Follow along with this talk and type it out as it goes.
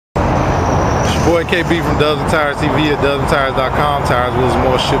your boy KB from Dubs and Tires TV at dubsandtires.com. Tires, wheels, and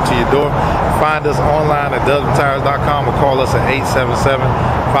more shipped to your door. Find us online at dubsandtires.com or call us at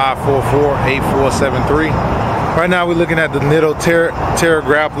 877-544-8473. Right now we're looking at the Nitto Terra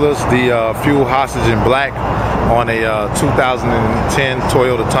Grapplers, the fuel hostage in black on a 2010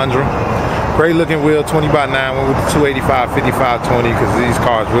 Toyota Tundra. Great looking wheel, 20x9, went with the 285 5520 because these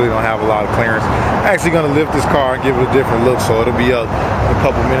cars really don't have a lot of clearance. Actually going to lift this car and give it a different look, so it'll be up in a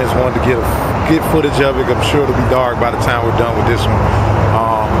couple minutes. Wanted to get footage of it. I'm sure it'll be dark by the time we're done with this one.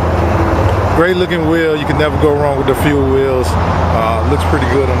 Great looking wheel. You can never go wrong with the fuel wheels. Looks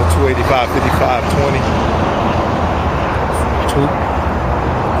pretty good on the 285 5520.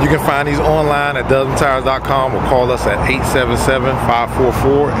 You can find these online at dubsandtires.com or call us at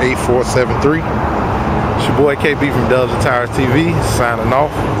 877-544-8473. It's your boy KB from Dubs and Tires TV signing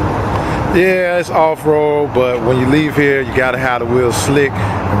off. Yeah, it's off-road, but when you leave here, you gotta have the wheels slick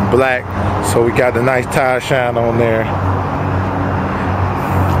and black. So we got the nice tire shine on there.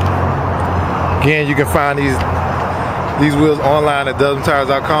 Again, you can find these wheels online at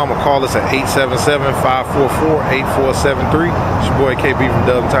dubsandtires.com or call us at 877-544-8473. It's your boy KB from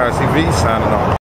Dubs and Tires TV signing off.